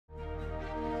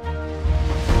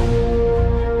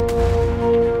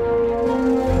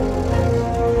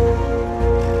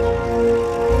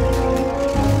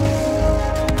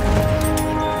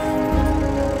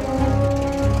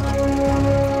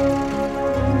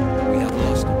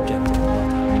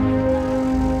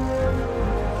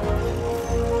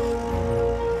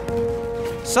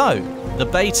So, the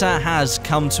beta has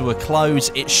come to a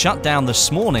close. It shut down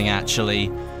this morning actually,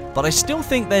 but I still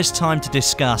think there's time to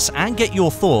discuss and get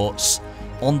your thoughts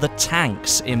on the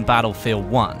tanks in Battlefield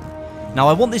 1. Now,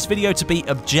 I want this video to be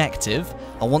objective.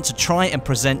 I want to try and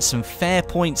present some fair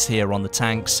points here on the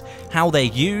tanks, how they're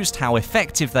used, how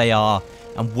effective they are,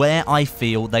 and where I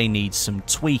feel they need some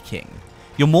tweaking.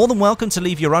 You're more than welcome to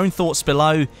leave your own thoughts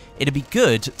below. It'd be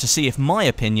good to see if my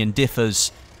opinion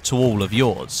differs to all of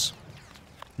yours.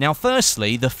 Now,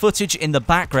 firstly, the footage in the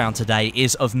background today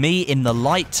is of me in the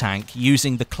light tank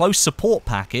using the close support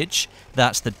package,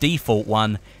 that's the default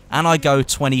one, and I go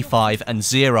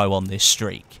 25-0 on this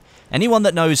streak. Anyone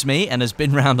that knows me and has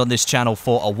been around on this channel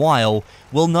for a while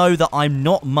will know that I'm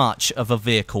not much of a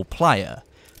vehicle player,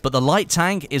 but the light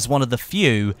tank is one of the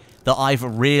few that I've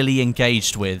really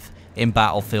engaged with in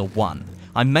Battlefield 1.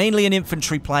 I'm mainly an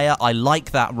infantry player, I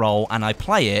like that role, and I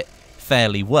play it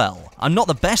fairly well. I'm not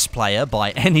the best player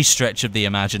by any stretch of the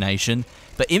imagination,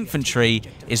 but infantry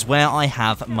is where I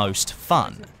have most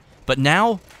fun. But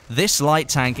now, this light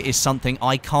tank is something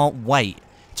I can't wait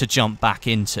to jump back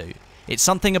into. It's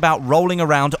something about rolling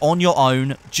around on your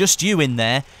own, just you in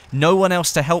there, no one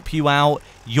else to help you out,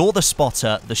 you're the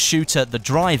spotter, the shooter, the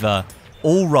driver,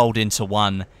 all rolled into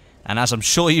one, and as I'm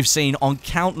sure you've seen on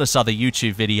countless other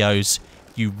YouTube videos,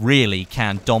 you really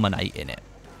can dominate in it.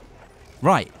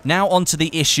 Right, now onto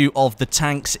the issue of the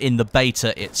tanks in the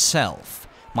beta itself.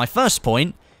 My first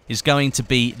point is going to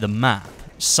be the map,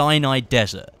 Sinai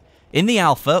Desert. In the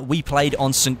alpha, we played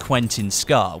on St. Quentin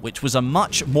Scar, which was a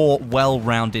much more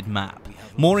well-rounded map,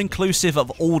 more inclusive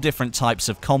of all different types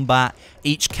of combat.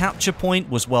 Each capture point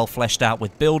was well fleshed out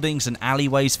with buildings and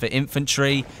alleyways for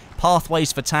infantry,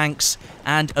 pathways for tanks,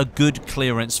 and a good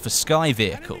clearance for sky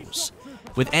vehicles.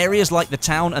 With areas like the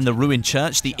town and the ruined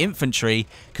church, the infantry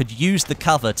could use the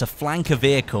cover to flank a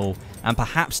vehicle and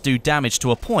perhaps do damage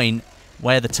to a point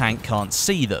where the tank can't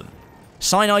see them.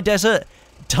 Sinai Desert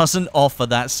doesn't offer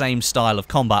that same style of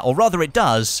combat, or rather it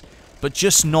does, but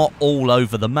just not all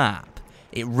over the map.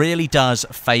 It really does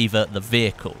favour the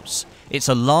vehicles. It's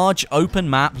a large open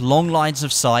map, long lines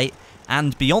of sight,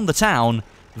 and beyond the town,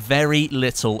 very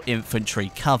little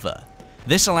infantry cover.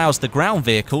 This allows the ground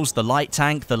vehicles, the light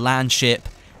tank, the land ship,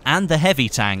 and the heavy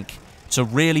tank to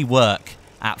really work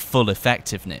at full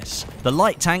effectiveness. The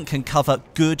light tank can cover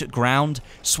good ground,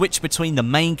 switch between the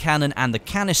main cannon and the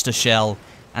canister shell,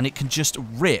 and it can just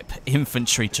rip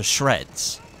infantry to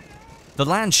shreds. The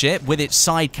land ship, with its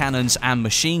side cannons and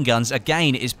machine guns,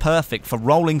 again is perfect for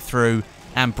rolling through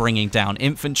and bringing down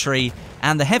infantry,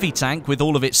 and the heavy tank, with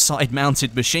all of its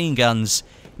side-mounted machine guns,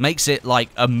 makes it like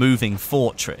a moving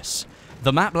fortress.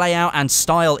 The map layout and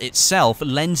style itself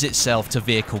lends itself to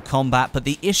vehicle combat, but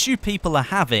the issue people are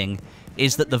having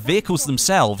is that the vehicles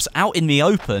themselves, out in the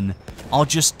open, are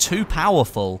just too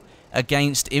powerful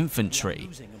against infantry.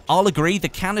 I'll agree the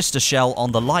canister shell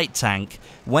on the light tank,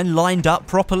 when lined up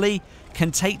properly,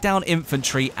 can take down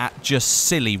infantry at just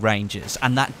silly ranges,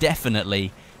 and that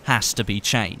definitely has to be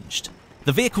changed.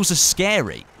 The vehicles are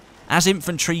scary. As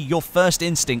infantry, your first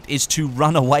instinct is to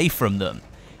run away from them.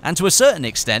 And to a certain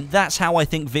extent, that's how I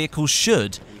think vehicles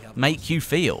should make you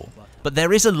feel. But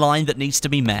there is a line that needs to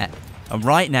be met, and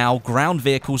right now, ground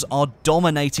vehicles are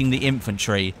dominating the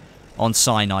infantry on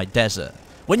Sinai Desert.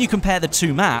 When you compare the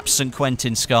two maps, St.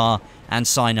 Quentin Scar and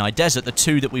Sinai Desert, the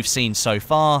two that we've seen so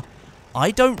far, I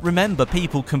don't remember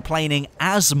people complaining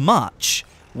as much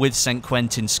with St.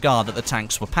 Quentin Scar that the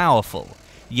tanks were powerful.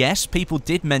 Yes, people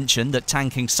did mention that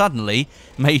tanking suddenly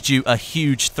made you a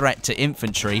huge threat to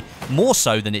infantry, more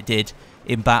so than it did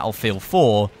in Battlefield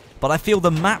 4, but I feel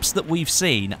the maps that we've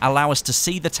seen allow us to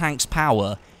see the tank's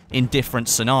power in different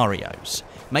scenarios.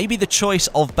 Maybe the choice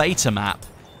of beta map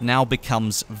now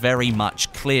becomes very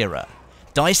much clearer.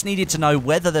 DICE needed to know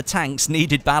whether the tanks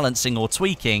needed balancing or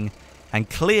tweaking, and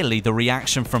clearly the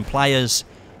reaction from players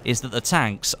is that the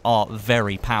tanks are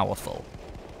very powerful.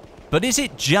 But is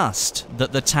it just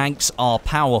that the tanks are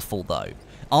powerful though?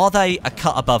 Are they a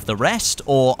cut above the rest,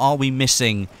 or are we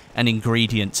missing an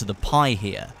ingredient to the pie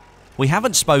here? We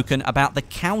haven't spoken about the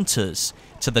counters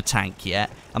to the tank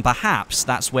yet, and perhaps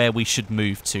that's where we should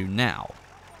move to now.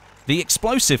 The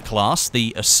explosive class,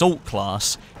 the assault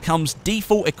class, comes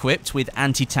default equipped with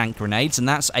anti-tank grenades, and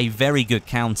that's a very good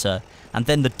counter, and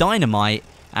then the dynamite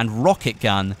and rocket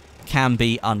gun can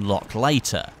be unlocked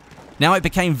later. Now, it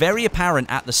became very apparent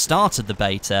at the start of the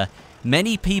beta,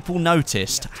 many people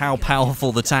noticed how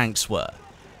powerful the tanks were.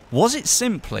 Was it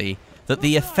simply that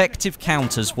the effective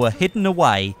counters were hidden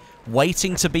away,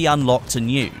 waiting to be unlocked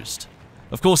and used?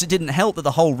 Of course, it didn't help that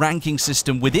the whole ranking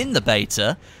system within the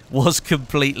beta was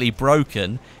completely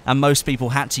broken, and most people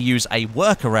had to use a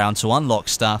workaround to unlock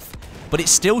stuff, but it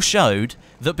still showed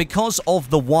that because of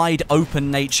the wide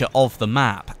open nature of the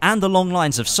map and the long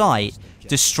lines of sight,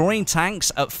 destroying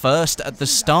tanks at first at the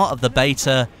start of the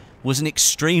beta was an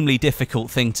extremely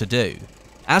difficult thing to do.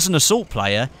 As an assault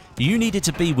player, you needed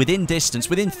to be within distance,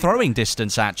 within throwing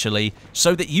distance actually,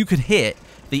 so that you could hit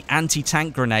the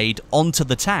anti-tank grenade onto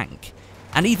the tank.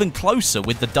 And even closer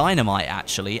with the dynamite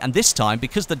actually, and this time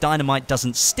because the dynamite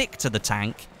doesn't stick to the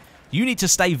tank, you need to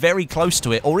stay very close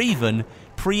to it or even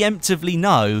preemptively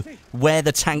know where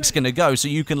the tank's going to go so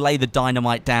you can lay the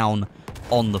dynamite down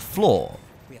on the floor.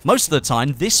 Most of the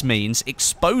time this means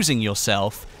exposing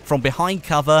yourself from behind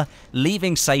cover,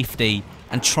 leaving safety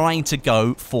and trying to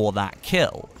go for that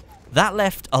kill. That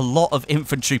left a lot of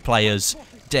infantry players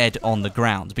dead on the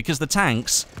ground because the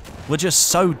tanks were just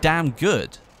so damn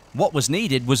good. What was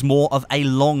needed was more of a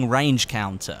long-range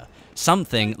counter,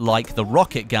 something like the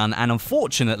rocket gun, and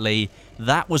unfortunately,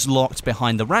 that was locked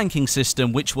behind the ranking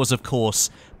system, which was, of course,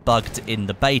 bugged in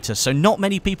the beta, so not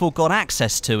many people got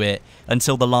access to it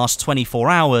until the last 24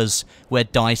 hours, where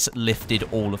DICE lifted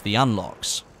all of the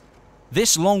unlocks.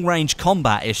 This long-range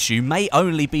combat issue may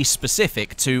only be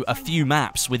specific to a few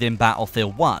maps within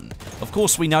Battlefield 1. Of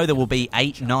course, we know there will be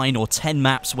 8, 9 or 10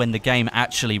 maps when the game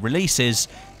actually releases,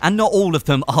 and not all of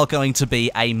them are going to be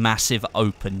a massive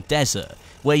open desert,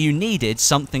 where you needed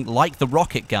something like the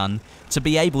rocket gun to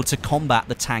be able to combat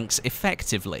the tanks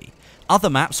effectively. Other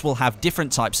maps will have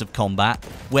different types of combat,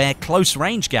 where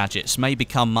close-range gadgets may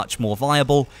become much more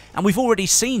viable, and we've already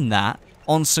seen that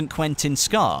on St. Quentin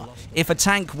Scar. If a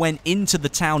tank went into the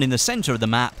town in the center of the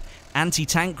map,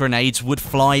 anti-tank grenades would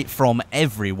fly from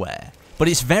everywhere. But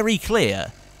it's very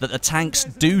clear that the tanks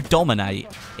do dominate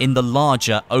in the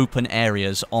larger open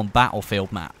areas on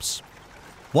Battlefield maps.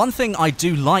 One thing I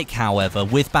do like, however,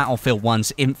 with Battlefield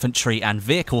 1's infantry and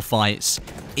vehicle fights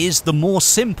is the more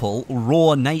simple,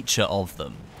 raw nature of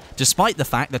them. Despite the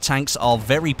fact the tanks are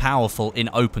very powerful in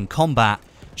open combat,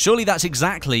 surely that's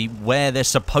exactly where they're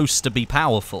supposed to be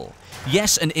powerful.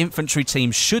 Yes, an infantry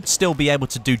team should still be able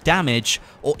to do damage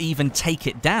or even take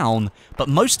it down, but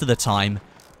most of the time,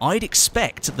 I'd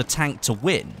expect the tank to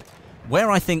win.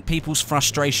 Where I think people's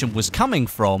frustration was coming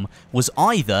from was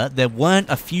either there weren't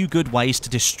a few good ways to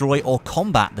destroy or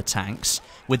combat the tanks,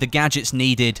 with the gadgets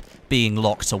needed being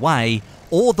locked away,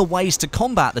 or the ways to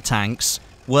combat the tanks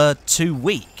were too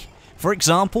weak. For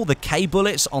example, the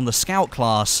K-bullets on the Scout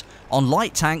class on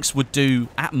light tanks would do,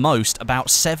 at most, about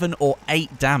 7 or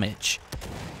 8 damage.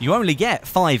 You only get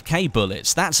 5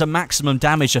 K-bullets, that's a maximum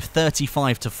damage of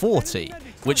 35 to 40,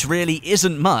 which really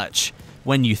isn't much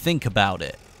when you think about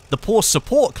it. The poor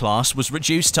support class was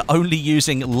reduced to only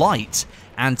using light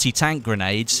anti-tank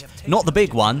grenades, not the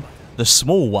big one, the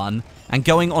small one, and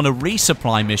going on a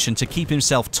resupply mission to keep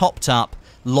himself topped up,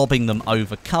 lobbing them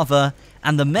over cover,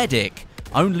 and the medic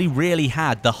only really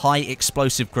had the high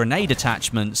explosive grenade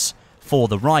attachments for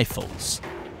the rifles.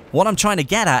 What I'm trying to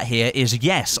get at here is,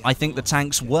 yes, I think the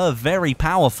tanks were very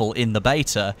powerful in the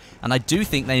beta, and I do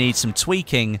think they need some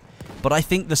tweaking, but I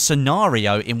think the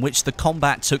scenario in which the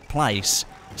combat took place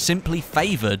simply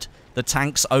favoured the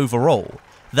tanks overall.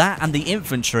 That and the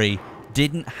infantry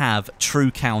didn't have true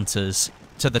counters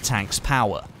to the tank's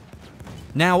power.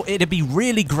 Now, it'd be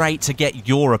really great to get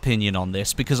your opinion on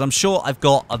this, because I'm sure I've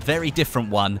got a very different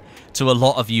one to a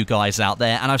lot of you guys out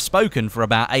there, and I've spoken for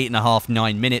about 8.5,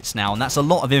 9 minutes now, and that's a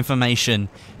lot of information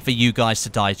for you guys to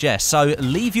digest. So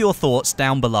leave your thoughts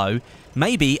down below,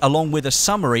 maybe along with a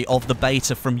summary of the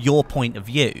beta from your point of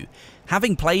view.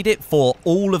 Having played it for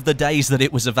all of the days that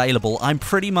it was available, I'm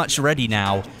pretty much ready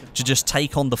now to just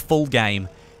take on the full game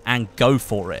and go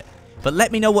for it. But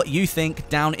let me know what you think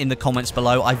down in the comments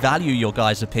below. I value your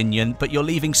guys' opinion, but you're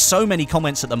leaving so many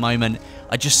comments at the moment,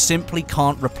 I just simply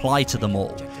can't reply to them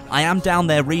all. I am down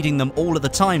there reading them all of the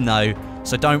time though,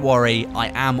 so don't worry,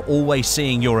 I am always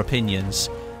seeing your opinions,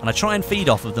 and I try and feed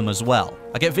off of them as well.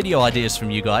 I get video ideas from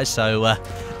you guys, so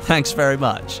thanks very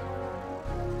much.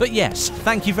 But yes,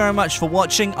 thank you very much for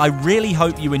watching. I really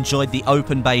hope you enjoyed the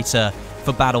open beta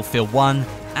for Battlefield 1,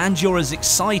 and you're as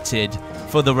excited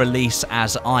for the release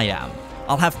as I am.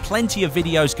 I'll have plenty of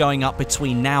videos going up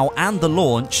between now and the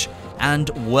launch, and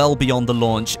well beyond the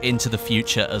launch into the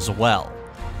future as well.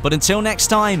 But until next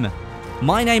time,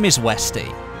 my name is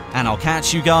Westie, and I'll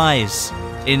catch you guys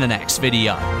in the next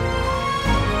video.